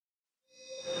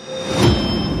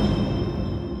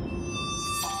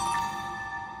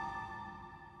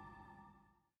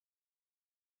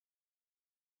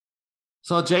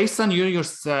So Jason, you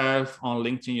yourself on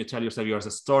LinkedIn, you tell yourself you're a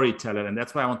storyteller. And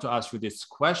that's why I want to ask you this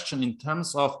question in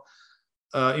terms of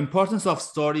importance of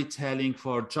storytelling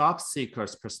for job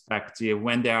seekers' perspective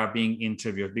when they are being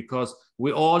interviewed, because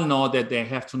we all know that they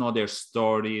have to know their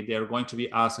story. They're going to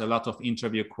be asked a lot of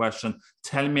interview questions.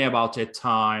 Tell me about a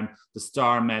time, the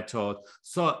STAR method.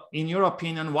 So in your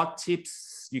opinion, what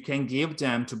tips you can give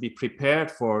them to be prepared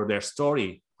for their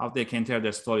story, how they can tell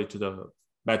their story to the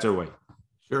better way?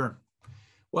 Sure.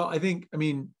 Well, I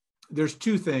mean, there's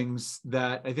two things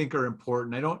that I think are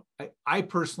important. I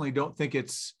personally don't think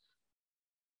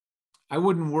I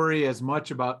wouldn't worry as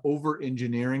much about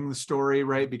over-engineering the story,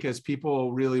 right? Because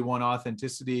people really want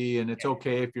authenticity, and it's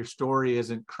okay if your story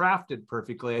isn't crafted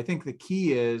perfectly. I think the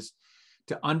key is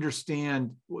to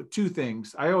understand two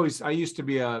things. I used to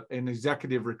be an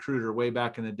executive recruiter way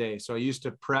back in the day. So I used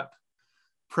to prep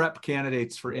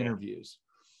candidates for interviews.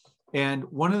 And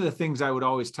one of the things I would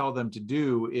always tell them to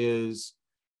do is,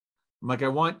 like,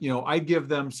 I'd give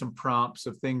them some prompts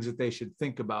of things that they should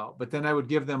think about, but then I would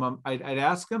give them, I'd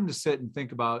ask them to sit and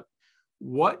think about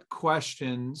what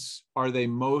questions are they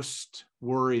most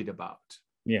worried about?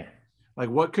 Yeah. Like,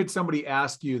 what could somebody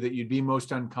ask you that you'd be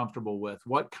most uncomfortable with?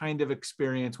 What kind of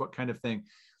experience, what kind of thing?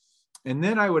 And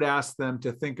then I would ask them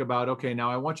to think about, okay,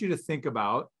 now I want you to think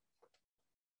about,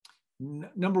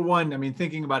 number one, I mean,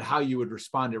 thinking about how you would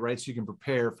respond to it, right? So you can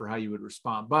prepare for how you would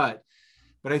respond. But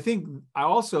I think I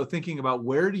also thinking about,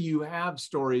 where do you have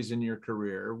stories in your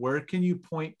career? Where can you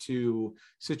point to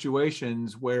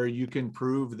situations where you can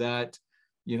prove that,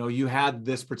 you had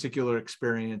this particular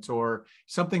experience or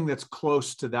something that's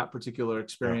close to that particular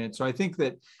experience. So I think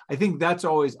that's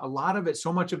always a lot of it.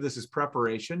 So much of this is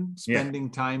preparation,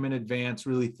 spending time in advance,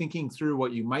 really thinking through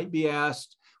what you might be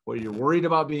asked, what you're worried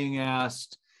about being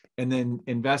asked, and then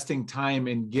investing time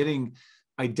in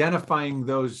identifying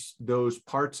those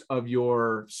parts of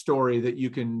your story that you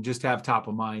can just have top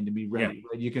of mind and be ready,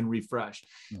 right? You can refresh.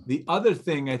 The other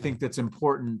thing I think that's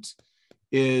important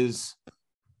is,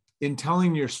 in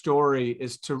telling your story,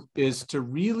 is to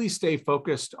really stay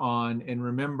focused on and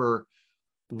remember,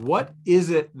 what is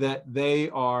it that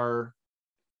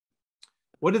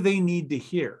what do they need to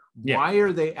hear? Why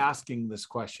are they asking this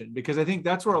question? Because I think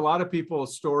that's where a lot of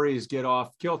people's stories get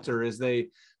off kilter, is they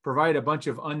provide a bunch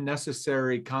of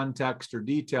unnecessary context or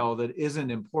detail that isn't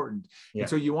important. And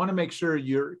so you want to make sure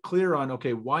you're clear on,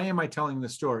 okay, why am I telling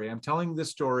this story? I'm telling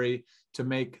this story to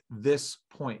make this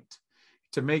point,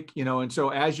 to make, and so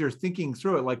as you're thinking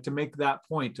through it, like, to make that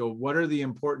point, or what are the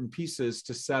important pieces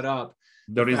to set up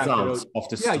the results of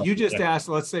the story? You just asked,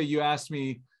 let's say you asked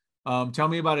me, tell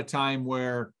me about a time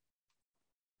where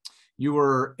you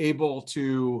were able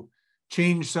to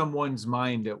change someone's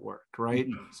mind at work, right?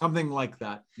 Something like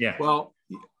that. Yeah. Well,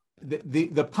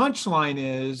 the punchline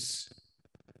is,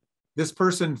 this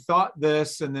person thought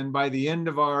this, and then by the end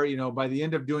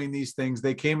of doing these things,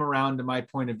 they came around to my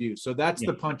point of view. So that's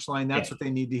the punchline. That's what they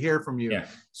need to hear from you.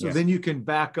 So then you can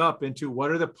back up into,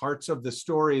 what are the parts of the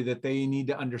story that they need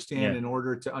to understand in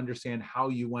order to understand how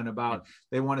you went about.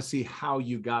 They want to see how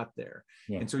you got there.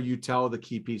 And so you tell the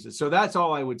key pieces. So that's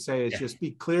all I would say, is just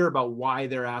be clear about why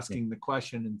they're asking the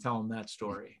question and tell them that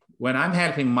story. When I'm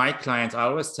helping my clients, I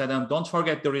always tell them, don't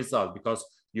forget the result, because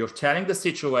you're telling the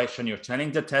situation, you're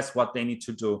telling the test what they need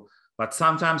to do, but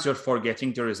sometimes you're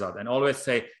forgetting the result. And always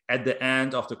say, at the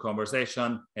end of the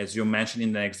conversation, as you mentioned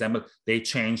in the example, they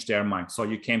changed their mind. So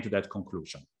you came to that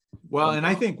conclusion. Well, and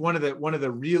I think one of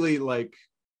the really, like,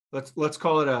 let's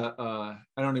call it I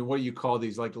don't know what you call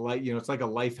these, it's like a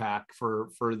life hack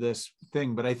for this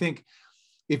thing. But I think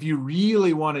if you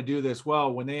really want to do this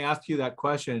well, when they ask you that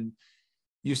question,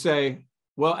 you say,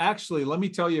 well, actually, let me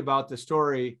tell you about the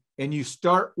story. And you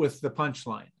start with the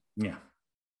punchline. Yeah.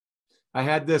 I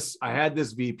had this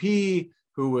VP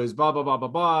who was blah, blah, blah, blah,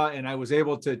 blah. And I was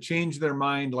able to change their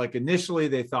mind. Like, initially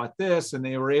they thought this, and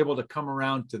they were able to come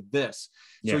around to this.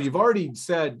 So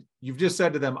you've just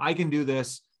said to them, I can do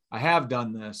this. I have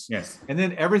done this. Yes. And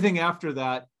then everything after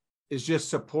that is just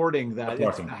supporting that.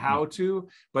 It's the how to,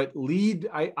 but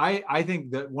I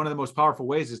think that one of the most powerful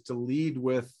ways is to lead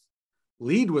with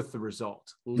the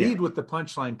result, with the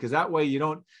punchline, because that way you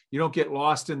don't get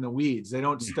lost in the weeds. They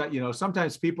don't,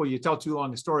 sometimes people, you tell too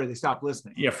long a story, they stop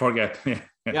listening. Forget.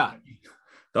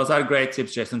 Those are great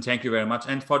tips, Jason. Thank you very much.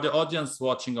 And for the audience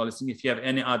watching or listening, if you have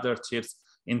any other tips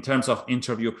in terms of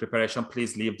interview preparation,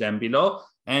 please leave them below,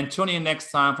 and tune in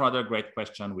next time for another great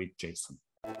question with Jason.